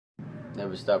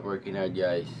Never stop working hard,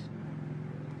 guys.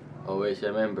 Always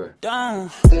remember.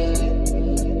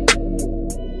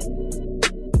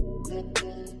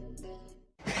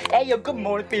 Hey, yo, good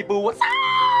morning, people. What's up?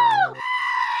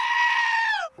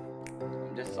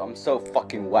 I'm so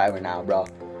fucking wild right now, bro.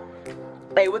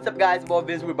 Hey, what's up, guys?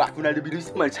 Vincent, we're back with another video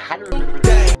on my channel.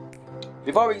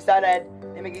 Before we started,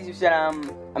 let me give you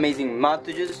some amazing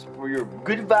montages for your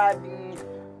good vibing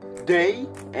day,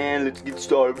 and let's get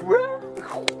started.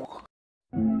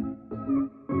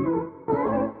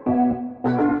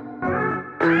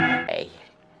 Hey,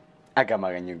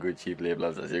 agamagan yung good cheap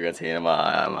levels as you can see in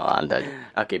my montage.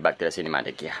 Okay, back to the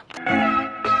cinematic, yeah.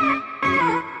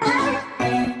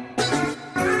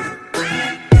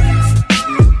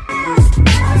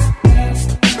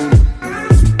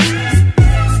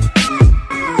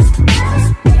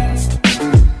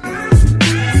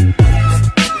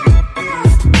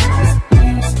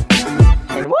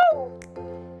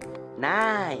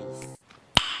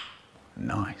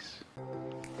 Nice.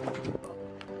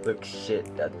 Look shit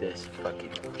at this fucking.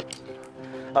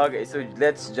 Okay, so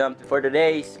let's jump for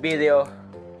today's video.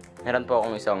 Meron po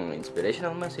akong isang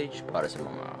inspirational message para sa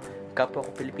mga kapwa ko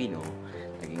Filipino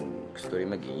naging gusto rin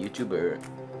maging YouTuber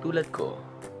tulad ko.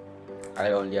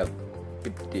 I only have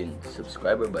 15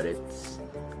 subscribers, but it's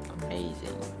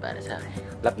amazing para sa akin.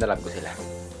 Love na love ko sila.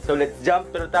 So let's jump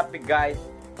to the topic, guys,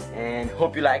 and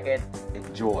hope you like it.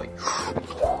 Enjoy.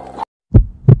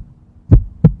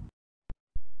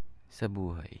 Sa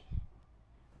buhay,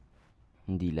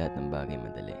 hindi lahat ng bagay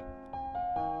madali.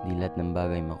 Hindi lahat ng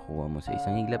bagay makuha mo sa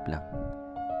isang iglap lang.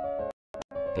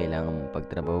 Kailangan mong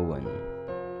pagtrabahuan,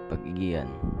 pag-igihan,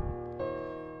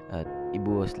 at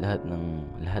ibuhos lahat ng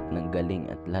galing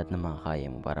at lahat ng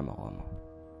makakaya mo para makuha mo.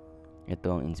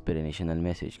 Ito ang inspirational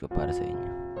message ko para sa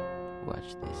inyo.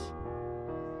 Watch this.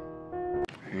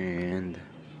 And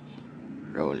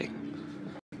rolling.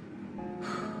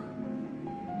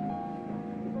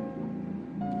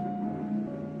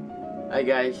 Hi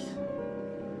guys,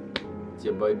 it's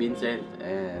your boy Vincent,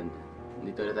 and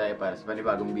dito na tayo para sa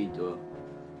panibagong video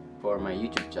for my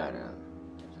YouTube channel.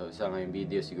 So sa ngayong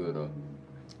video siguro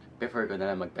prefer ko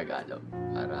na lang mag-tagalog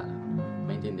para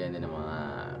maintindihan din ng mga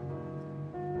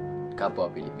kapwa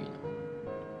Pilipino.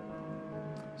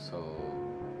 So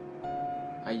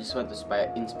I just want to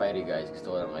inspire you guys.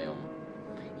 Gusto ko lang kayong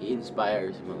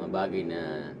i-inspire sa mga bagay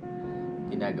na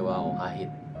ginagawa ko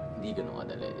kahit hindi ganun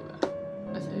kadali, diba?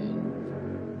 Kasi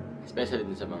especially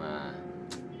dun sa mga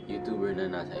YouTuber na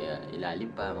nasa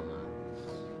ilalim pa, mga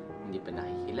hindi pa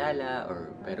nakikilala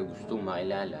or pero gustong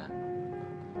makilala,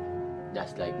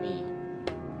 just like me.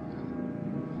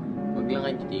 Huwag lang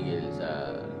kayo titigil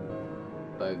sa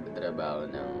pagtrabaho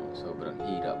ng sobrang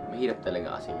hirap. Mahirap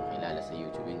talaga kasi makilala sa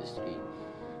YouTube industry.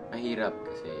 Mahirap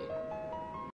kasi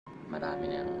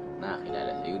marami nang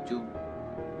nakakilala sa YouTube.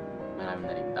 Marami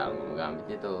na rin taong gumagamit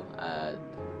nito at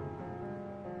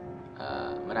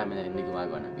marami na rin hindi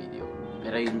gumagawa ng video.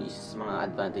 Pero yun is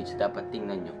mga advantage dapat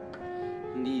tingnan nyo.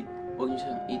 Hindi, huwag nyo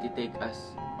siyang i-take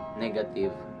as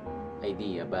negative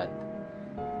idea, but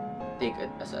take it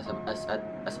as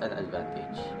an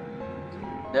advantage.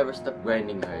 Never stop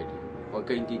grinding hard. Huwag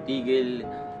kayong titigil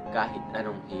kahit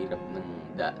anong hirap ng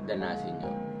danasin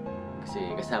nyo. Kasi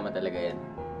kasama talaga yan.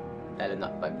 Lalo na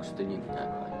kapag gusto nyo yung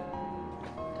ginagawa.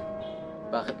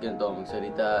 Bakit ganito ako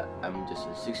magsalita? I'm just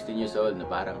 16 years old na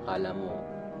parang kala mo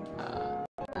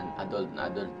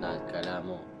adult na kala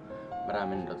mo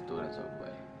marami na natutunan sa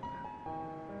buhay.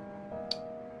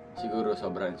 Siguro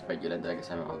sobrang inspired yun lang talaga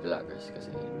sa mga vloggers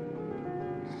kasi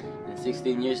in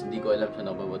 16 years hindi ko alam saan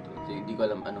ako babato. Hindi ko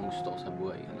alam anong gusto ko sa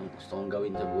buhay, anong gusto kong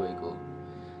gawin sa buhay ko.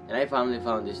 And I finally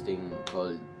found this thing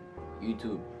called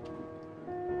YouTube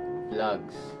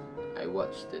vlogs. I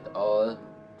watched it all.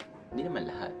 Hindi naman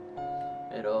lahat.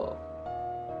 Pero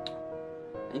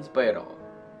inspire ako.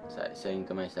 Saying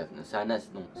to myself na sana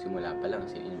nung simula pa lang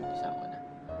inimbisa ko na.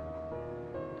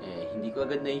 Hindi ko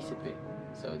agad naisip eh.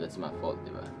 So that's my fault,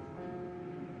 diba?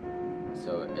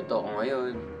 So ito ako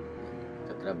ngayon,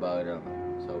 katrabaho ng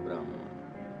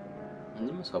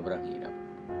hindi mo sobrang hirap.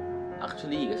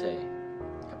 Actually kasi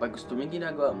kapag gusto mo yung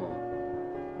ginagawa mo,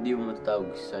 hindi mo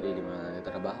matatawag sa sarili mo na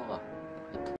nagtatrabaho ka.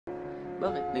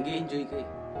 Bakit? Nag-i-enjoy ka eh.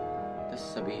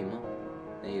 Tapos sabihin mo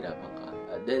nahihirapan ka.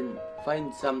 Then, find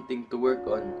something to work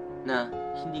on na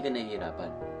hindi ka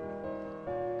nahihirapan.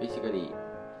 Basically,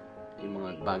 yung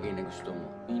mga bagay na gusto mo,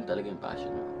 yun talaga yung passion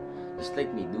mo. Just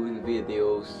like me, doing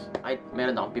videos.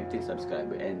 Meron akong 15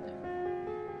 subscribers and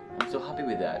I'm so happy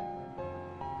with that.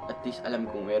 At least alam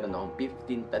kong meron akong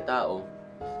 15 tao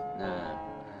na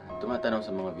tumatanong sa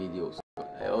mga videos.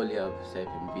 I only have 7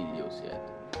 videos yet.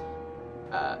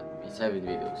 7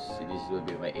 videos. So this will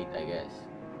be my 8th, I guess.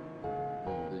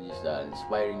 So just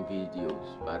inspiring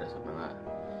videos para sa mga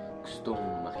gustong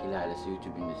makilala sa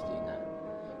YouTube industry na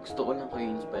gusto ko lang kayo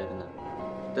inspire na.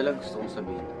 Ito lang gusto kong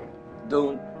sabihin.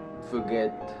 Don't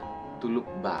forget to look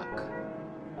back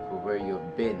for where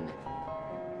you've been.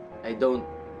 I don't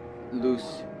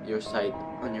lose your sight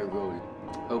on your goal.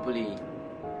 Hopefully,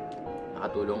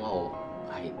 nakatulong ako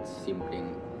kahit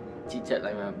simpleng chit-chat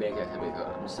lang mga beka. Sabi ko,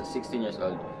 I'm just 16 years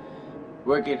old,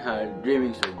 working hard,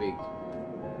 dreaming so big,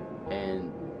 and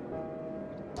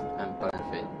I'm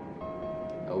perfect.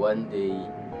 One day,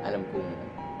 alam kong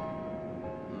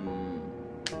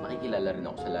makikilala rin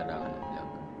ako sa larangan ng vlog.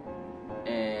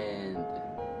 And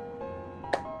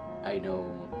I know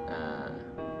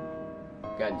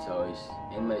God is always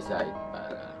in my side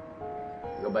para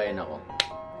gabayan ako.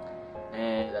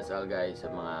 And that's all guys. Sa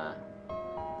mga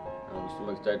gusto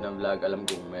mag-start ng vlog, alam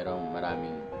kong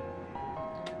maraming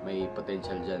may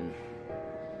potential dyan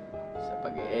sa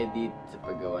pag-edit, sa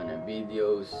paggawa ng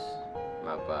videos,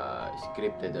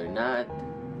 mapa-scripted or not.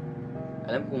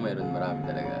 Alam kong marami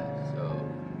talaga. So,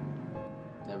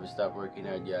 never stop working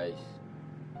hard guys.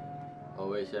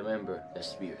 Always remember,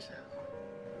 just be yourself.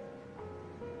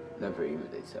 Never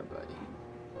imitate somebody.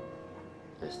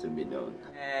 Just to be known.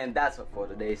 And that's all for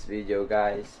today's video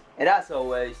guys. And as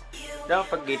always, don't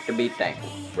forget to be thankful,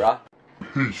 bro.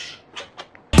 Peace.